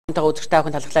Үзэгчтэй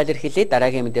ахын талхлаар ирхэлээ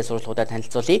дараагийн мэдээ сурвалжуудаар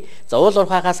танилцуулъя. За уул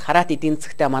уурхаагаас хараат эдийн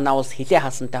засгтаа манай улс хилээ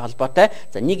хаасантай холбоотой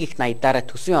нэг их 80-аар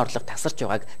төсвийн орлого тасарч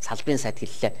байгааг салбарын сайд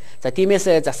хэллээ. За тиймээс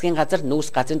засгийн газар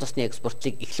нүүрс газрын тосны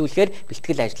экспортлыг эхлүүлэхээр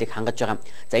бэлтгэл ажлыг хангаж байгаа.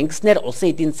 За ингэснээр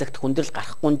улсын эдийн засагт хүндрэл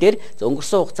гарахгүй дээр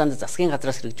өнгөрсөн хугацаанд засгийн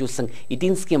газраас хэрэгжүүлсэн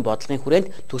эдийн засгийн бодлогын хүрээнд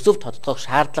төсөв тодтогох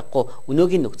шаардлагагүй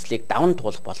өнөөгийн нөхцөлийг даван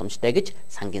туулах боломжтой гэж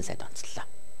сангийн сайд онцллоо.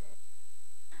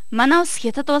 Манай улс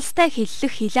хятад улстай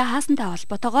хиллэх хилээ хаасантай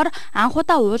холбоотойгоор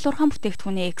анхудаа уул уурхайн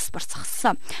бүтээгдэхүүний экспорт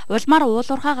зогссон. Улмаар уул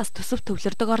уурхаагаас төсөв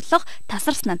төвлөрдөг орлого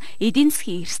тасарсан нь эдийн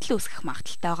засгийн эрсдэл үүсгэх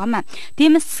магадaltaй байгаамаа.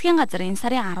 Тиймээс засгийн газар энэ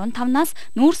сарын 15-наас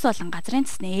нүүрс болон газрын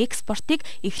тосны экспортыг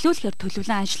эхлүүлэхээр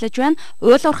төлөвлөн ажиллаж байна.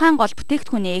 Уул уурхайн гол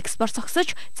бүтээгдэхүүний экспорт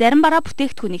зогсож, зарим бараа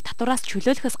бүтээгдэхүүнийг татвараас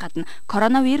чөлөөлөхөөс гадна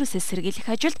коронавирусээс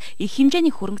сэргийлэх ажилд их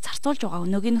хэмжээний хөрөнгө зарцуулж байгаа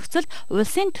өнөөгийн нөхцөлд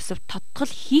улсын төсөв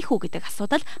тодтгол хийх үү гэдэг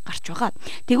асуудал гарч байгаа.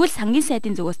 Тэгвэл сангийн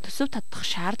сайдын зүгээс төсөв тодтох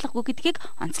шаардлагагүй гэдгийг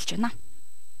онцолж байна.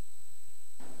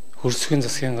 Хөрсгийн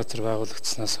засгийн газар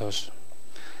байгуулагдсанаас хойш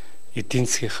эдийн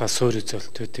засгийнхаа суурь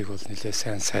зөвлөлтүүдийг бол нэлээд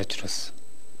сайн сайжруулсан.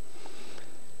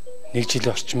 Нэг жил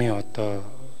орчмын одоо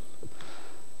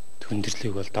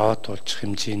хүндрэлийг бол даваад туулчих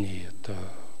хэмжээний одоо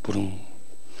бүрэн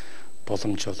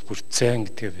боломж бол бүрдсэн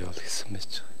гэдгийг би бол хэлсэн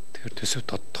байж байгаа. Тэгэхээр төсөв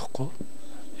тодтохгүй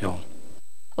явна.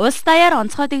 Улс даяар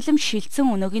онцгой дэглэм шилжсэн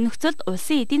өнөөгийн нөхцөлд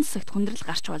улсын эдийн засагт хүндрэл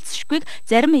гарч болзошгүйг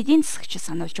зарим эдийн засагч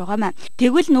сануулж байгаамаа.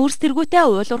 Тэгвэл нүүрс тэргүүтэй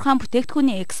уул уурхайн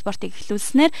бүтээгдэхүүний экспортыг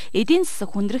эхлүүлснээр эдийн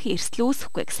засаг хүндрэх эрсдэл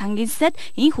үүсэхгүйг сангийн сайд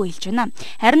инхүү хэлж байна.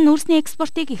 Харин нүүрсний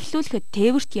экспортыг эхлүүлэхэд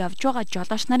тээвэрт явж байгаа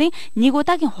жолооч нарын нэг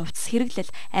удаагийн хувцас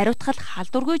хэрэглэл ариутгал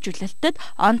халдваргүй жүлэлтэд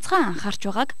онцгой анхаарч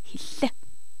байгааг хэллээ.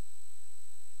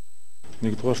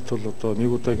 Нэгдүгээрт бол одоо нэг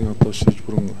удаагийн одоо шиж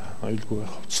бүрэн аюулгүй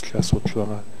хувцаслын асуудал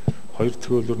байгаа. Хоёр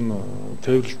төгөөлөр нь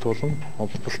тээвэрлэлт болон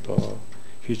овлолт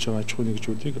хийж байгаа аж ахуйн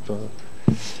нэгжүүдийг одоо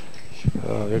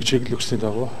яг чиглэл өгсөний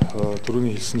дагуу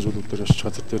дөрөвний хэлсэн зүйлүүдээр очиж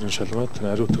газар дээр нь шалгаад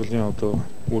ариутгалын одоо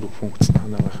үр функцийн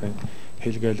ханаагахын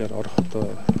хэлгээлээр орох одоо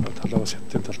талаас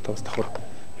хятадын талтаас давхар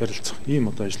ярилцах ийм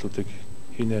одоо ажлуудыг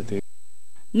хийнэ.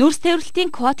 Нүүрс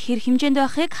тээвэрлэлтийн код хэр хэмжээнд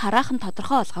байхыг хараахан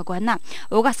тодорхой олгоогүй байна.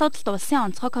 Уг асуудалд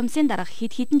улсын онцгой комиссийн дарга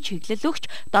хэд хэдэн чиглэл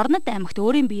өгч Дорнод аймагт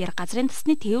өөрийн биеэр газрын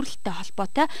тосны тээвэрлэлттэй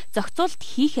холбоотой зохицуулт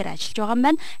хийхээр ажиллаж байгаа юм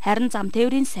байна. Харин зам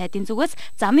тээврийн сайдын зүгээс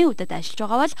замын үдэд ажиллаж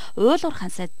байгаа бол уул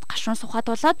уурхайн сайд гашуун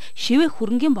сухатуулаад шивээ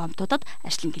хөрөнгийн бомтуудад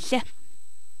ажиллана гэлээ.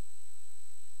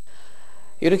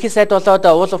 Ерөнхий сайд болоод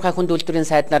уул уурхай хүнд үйлдвэрийн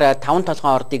сайднаар 5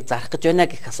 толгойн ордыг зарах гэж байна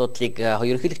гэх асуудлыг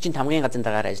ерөнхийлөгчийн тамгын газрын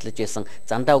дараагаар ажиллаж байсан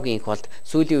Зандаугийн их болд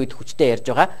сүүлийн үед хүчтэй ярьж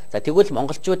байгаа. За тэгвэл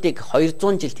монголчуудыг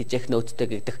 200 жил тэжээх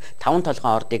нөөцтэй гэдэг 5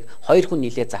 толгойн ордыг 2 хүн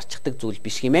нийлээд зарчихдаг зүйл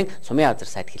биш хэмээн Д.Сумъабазар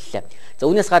сайд хэллээ. За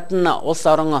үүнээс гадна улс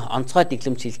орон онцгой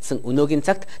дэглэм шилжсэн өнөөгийн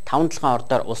цагт 5 толгойн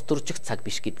ордоор улс төржих цаг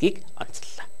биш гэдгийг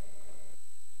онцллоо.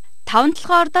 5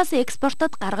 толгойн ордоос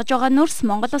экспортод гаргаж байгаа нүүрс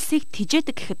Монгол улсыг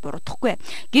тижээдэг гэхэд буруудахгүй.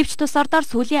 Гэвч тус ордоор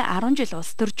сүүлийн 10 жил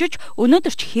улс төржиж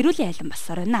өнөөдөр ч хэрүүлийн айлан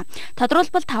болсоор байна.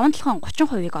 Тодорхойлбол 5 толгойн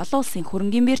 30% олон улсын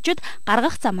хөрөнгийн биржид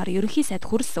гаргах замаар ерөнхий сайд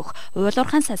хүрэлц өгөх уул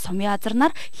уурхайн сайд Д.Сумъабазар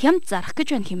нар хямд зарах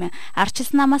гэж байна хэмээн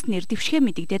арчилсан намаас нэр дэвшгэ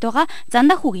мэдэгдээд байгаа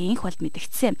Зандахүүгийн инх болд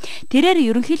мэдэгдсэн. Тэрээр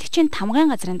ерөнхийлөгчийн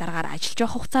тамгын газрын дараагаар ажиллаж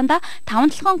байх хугацаанд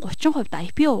 5 толгойн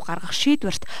 30% IPO гаргах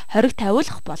шийдвэрт хориг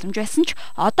тавиулах боломж байсан ч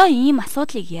одоо ийм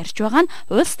асуудлыг ярьж байгаа нь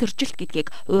улс төржилт гэдгийг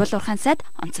уул уурхайн сайд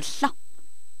онцоллоо.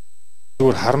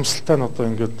 Зүгээр харамсалтай нь одоо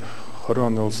ингээд 20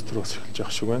 оны улс төр бас эхэлж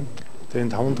явах шиг байна. Тэгээ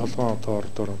энэ 5 толгойн одоо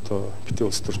ордоор одоо битээ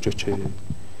улс төрж өчөө.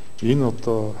 Энэ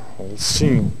одоо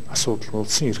улсын асуудал,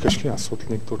 улсын эрх ашигын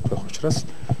асуудал нэгдүгээр байх учраас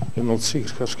энэ улсын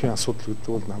эрх ашигын асуудал гэдэг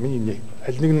бол намын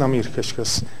аль нэгэн намын эрх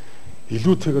ашигаас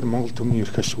илүүтэйгээр Монгол төмний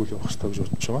эрх ашиг үл явах хэрэгтэй гэж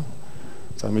бодож байгаа.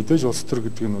 За мэдээж улс төр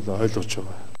гэдэг нь бол ойлгож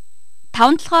байгаа.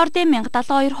 5 толгойн ордын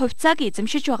 1072 хувьцааг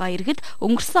эзэмшиж байгаа иргэд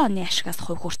өнгөрсөн оны ашигаас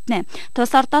хувь хүртнэ.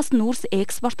 Тус ордоос нүүрс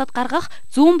экспортод гаргах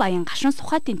зүүн баян гашуун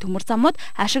сухатын төмөр замууд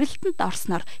ашиглалтанд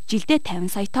орсноор жилдээ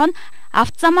 50 сая тонн,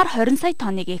 автозамаар 20 сая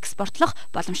тонныг экспортлох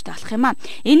боломжтой болох юм а.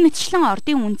 Энэ мэтчлэн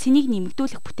ордын үн цэнийг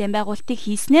нэмэгдүүлэх бүтээн байгуулалтыг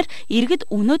хийснээр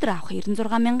иргэд өнөөдөр авах 96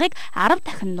 мянгаыг 10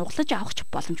 дахин нуглаж авах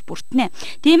боломж бүрднэ.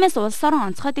 Тиймээс улс орон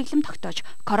онцгой дэглэм тогтоож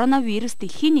коронавирус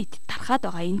дэлхийн нийтэд тархаад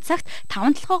байгаа энэ цагт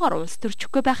 5 толгойгоор улс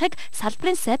төрчихгүй байхыг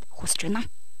салбарын сайд хүсэж байна.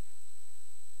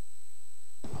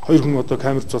 Хоёр хүн одоо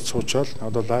камер зот суучаал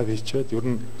одоо лайв хийчихэд ер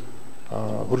нь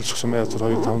хөрөлцөх сумын язар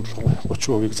 2-5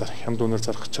 30%-ийг зарах хямд үнээр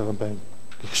зарах гэж байгаа юм байна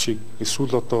гэх шиг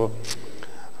эсвэл одоо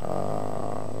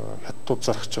хятадууд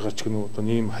зарах гэж байгаа ч гэнэ одоо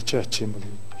ийм хачаа юм бол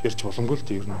ярьж боломгүй л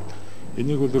дээ ер нь.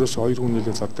 Энийг бол ерөөс хоёр хүн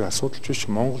нийлээд зардаг асуудал биш.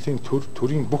 Монголын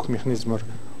төрийн бүх механизмаар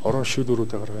орон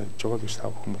шийдвэрүүдээ гаргаж явж байгаа гэж та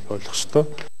бүхэн бол ойлгох ёстой.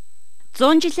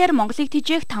 100 жилээр Монголыг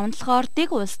тэжээх 5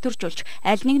 ордыг улс төржүүлж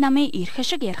аль нэг намын эрх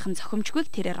ашиг ярих нь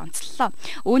зохимжгүйг тэрээр онцллоо.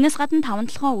 Үүнээс гадна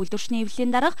 5 үйлдвэрчний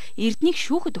эвлэлийн дарга Эрдэнэийг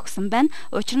шүүхэд өгсөн байна.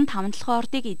 Учир нь 5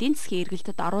 ордыг эдийн засгийн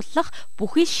эргэлтэд оруулах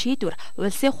бүхий шийдвэр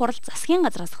улсын хурал засгийн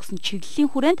газраас өгсөн чиглэлийн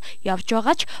хүрээнд явж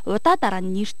байгаач удаа дараа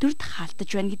нэр төрд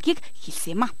хаалтаж байна гэдгийг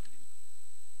хэлсэн юм а.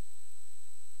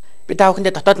 Би та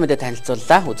бүхэндээ дотоод мэдээ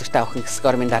танилцууллаа. Үзэгтэй охин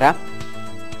скормын дараа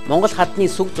Монгол хадны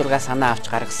сүг зураг санаа авч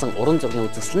гаргасан уран зургийн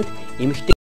үзэсгэлэнт эмэгтэй